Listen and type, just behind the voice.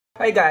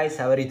Hi guys,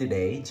 how are you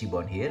today?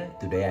 Chibon here.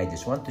 Today I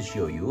just want to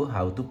show you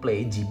how to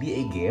play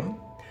GBA game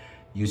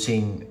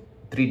using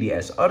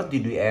 3DS or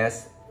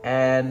 2DS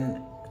and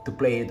to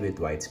play it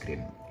with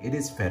widescreen. It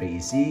is very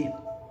easy.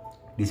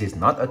 This is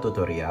not a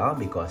tutorial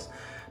because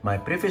my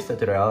previous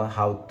tutorial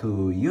how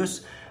to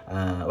use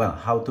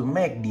how to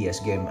make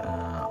DS game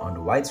on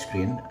the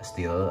widescreen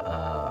still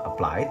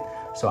applied.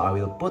 So I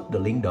will put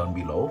the link down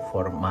below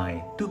for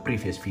my two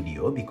previous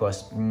video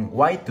because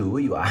why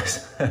two, you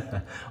ask?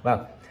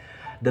 Well,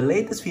 the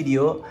latest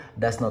video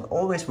does not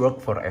always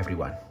work for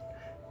everyone.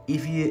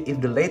 If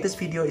the latest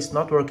video is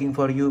not working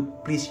for you,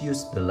 please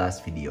use the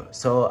last video.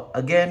 So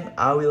again,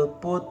 I will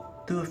put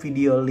two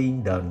video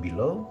link down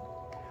below.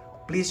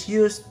 Please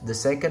use the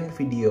second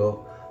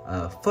video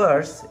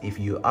first if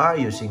you are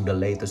using the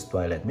latest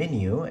Twilight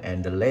menu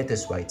and the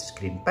latest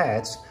widescreen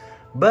patch.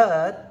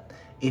 But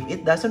if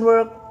it doesn't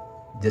work,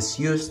 just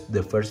use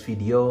the first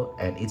video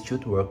and it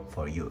should work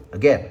for you.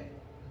 Again,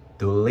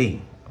 two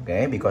link.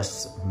 Okay,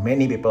 because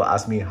many people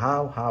ask me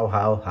how,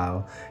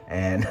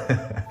 and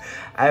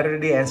I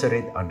already answered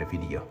it on the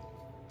video.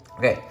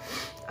 Okay,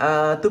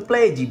 to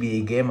play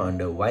GBA game on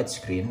the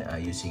widescreen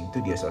using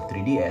 2DS or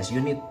 3DS, you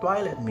need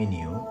Twilight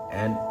menu,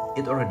 and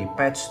it already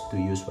patched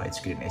to use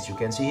widescreen. As you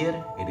can see here,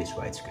 it is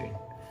widescreen.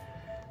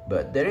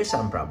 But there is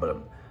some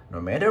problem. No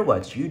matter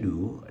what you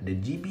do, the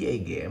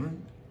GBA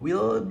game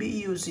will be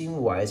using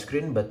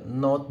widescreen, but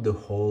not the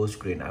whole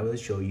screen. I will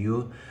show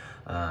you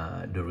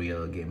the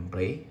real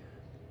gameplay.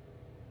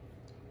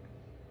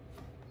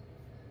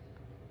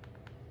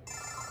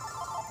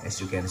 As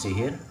you can see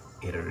here,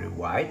 it is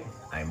wide.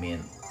 I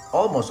mean,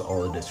 almost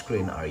all the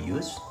screen are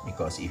used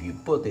because if you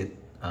put it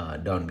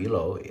down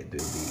below, it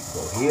will be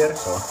go here.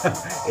 So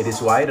it is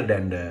wider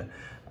than the.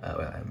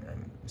 I'm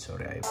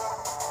sorry.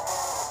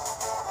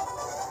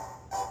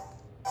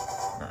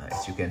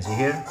 As you can see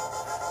here,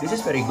 this is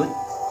very good.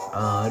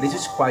 This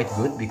is quite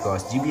good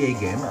because GBA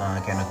game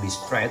cannot be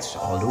stretched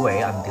all the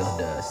way until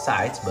the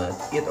sides, but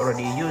it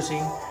already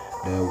using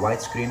the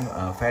widescreen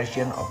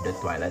version of the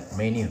Twilight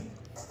menu.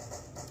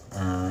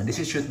 This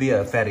should be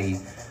a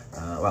very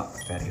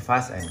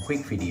fast and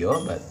quick video,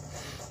 but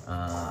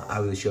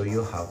I will show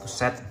you how to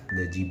set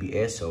the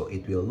GBA so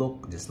it will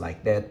look just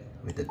like that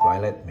with the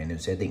Twilight menu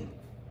setting.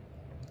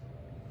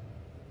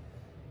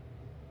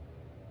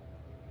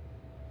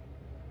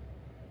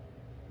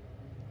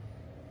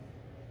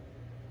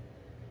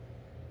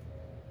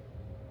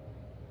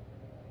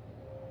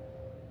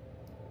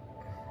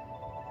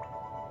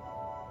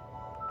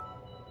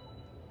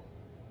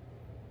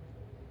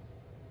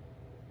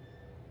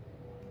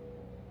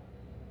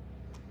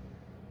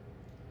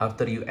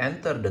 After you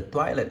enter the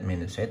Twilight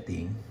menu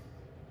setting,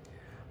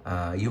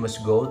 you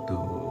must go to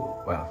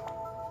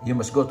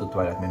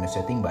Twilight menu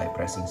setting by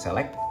pressing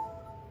select.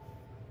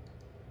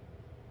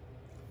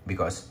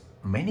 Because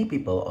many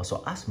people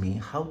also ask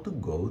me how to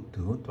go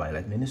to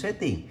Twilight menu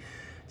setting.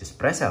 Just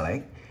press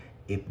select.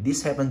 If this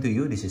happened to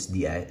you, this is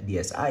the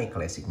DSi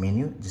classic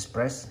menu. Just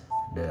press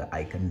the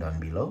icon down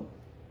below.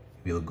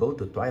 We'll go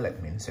to Twilight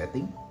menu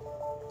setting.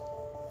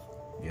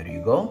 There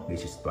you go.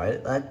 This is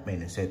Twilight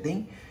menu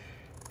setting.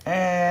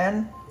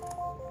 And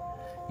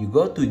you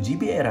go to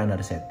GBA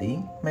runner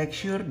setting, make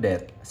sure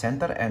that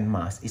center and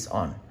mask is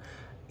on.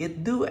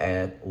 It do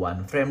add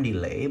 1 frame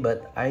delay,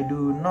 but I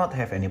do not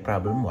have any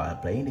problem while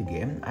playing the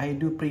game. I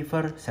do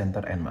prefer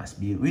center and mask.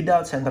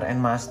 Without center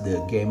and mask,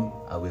 the game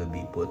will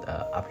be put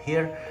up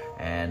here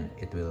and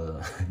it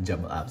will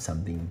jump up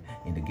something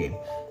in the game.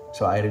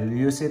 So I will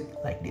use it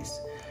like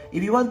this.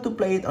 If you want to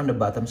play it on the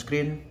bottom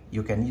screen,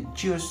 you can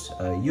choose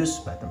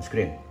use bottom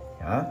screen.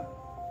 Yeah.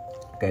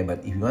 Okay,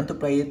 but if you want to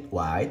play it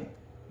wide,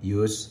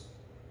 use,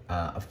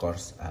 of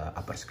course,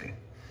 upper screen.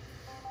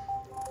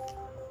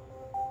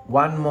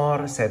 One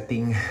more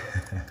setting,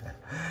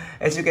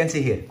 as you can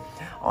see here,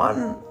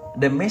 on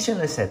the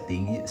measureless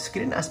setting,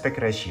 screen aspect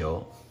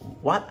ratio,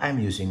 what I'm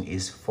using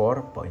is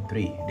 4.3.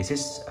 This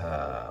is,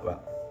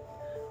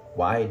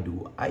 why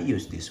do I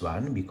use this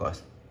one?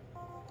 Because,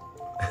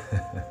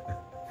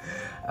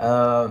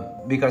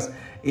 because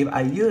if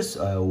I use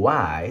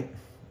wide,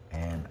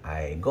 and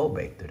I go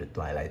back to the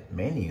Twilight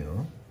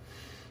menu,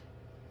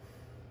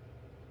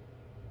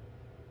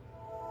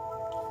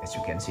 as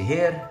you can see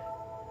here,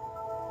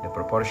 the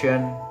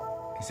proportion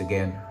is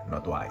again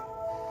not wide.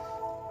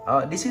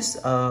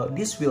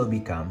 This will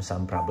become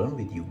some problem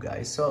with you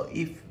guys. So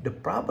if the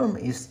problem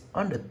is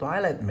on the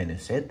Twilight menu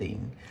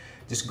setting,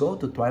 just go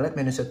to Twilight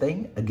menu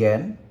setting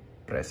again,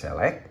 press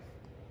select,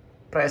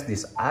 press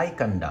this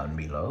icon down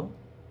below.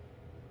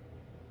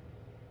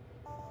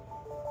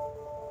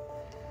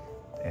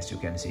 As you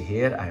can see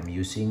here, I'm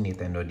using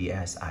Nintendo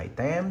DS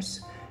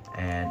items,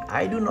 and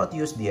I do not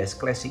use DS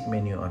Classic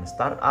menu on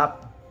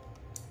startup,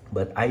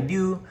 but I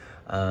do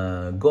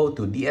go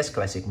to DS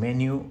Classic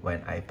menu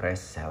when I press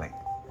select.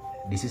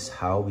 This is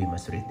how we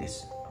must read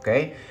this.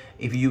 Okay,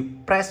 if you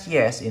press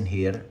yes in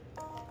here,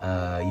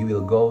 you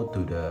will go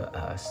to the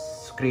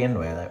screen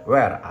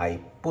where I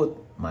put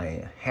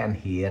my hand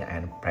here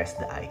and press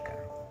the icon.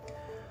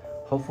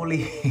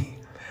 Hopefully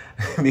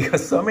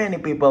because so many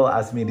people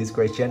ask me this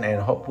question,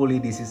 and hopefully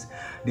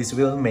this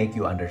will make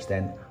you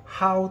understand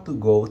how to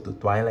go to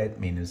Twilight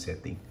Menu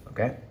Setting.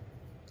 Okay,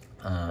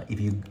 if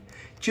you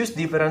choose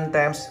different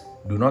tabs,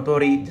 do not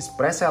worry, just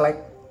press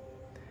select,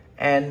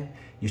 and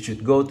you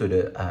should go to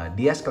the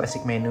DS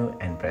Classic menu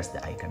and press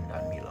the icon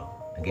down below.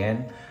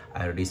 Again,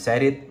 I already said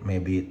it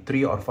maybe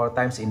 3 or 4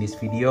 times in this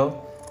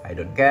video. I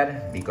don't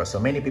care because so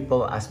many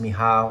people ask me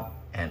how,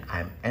 and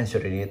I'm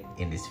answering it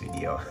in this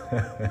video.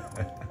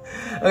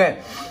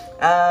 Okay,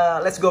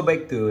 let's go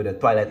back to the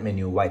Twilight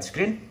menu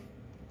widescreen.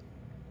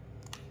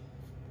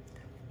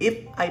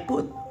 If I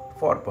put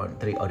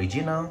 4.3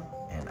 original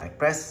and I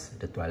press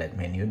the Twilight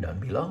menu down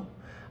below,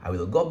 I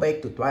will go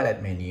back to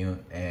Twilight menu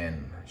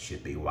and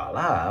should be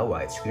voila,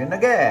 widescreen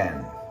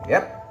again.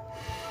 Yep.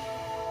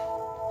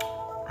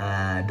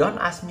 Don't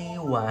ask me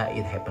why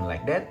it happened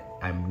like that.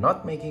 I'm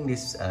not making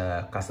this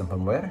custom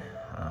firmware.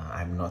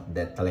 I'm not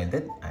that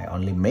talented. I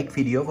only make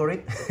video for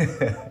it.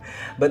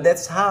 But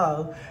that's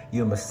how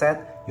you must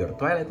set your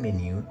Twilight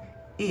menu.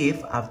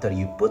 If after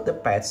you put the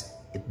patch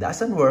it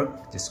doesn't work,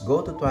 just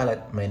go to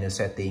Twilight Menu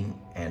Setting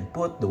and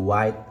put the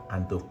white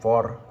onto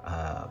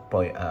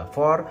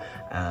 4.4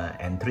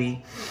 and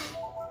 3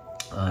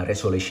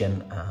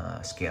 resolution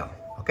scale.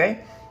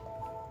 Okay,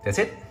 that's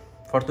it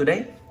for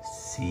today.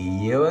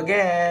 See you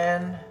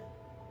again,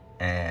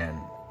 and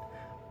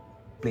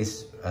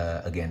please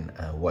again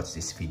watch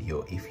this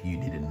video if you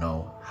didn't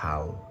know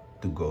how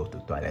to go to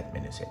Twilight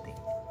Menu Setting.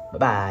 Bye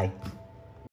bye.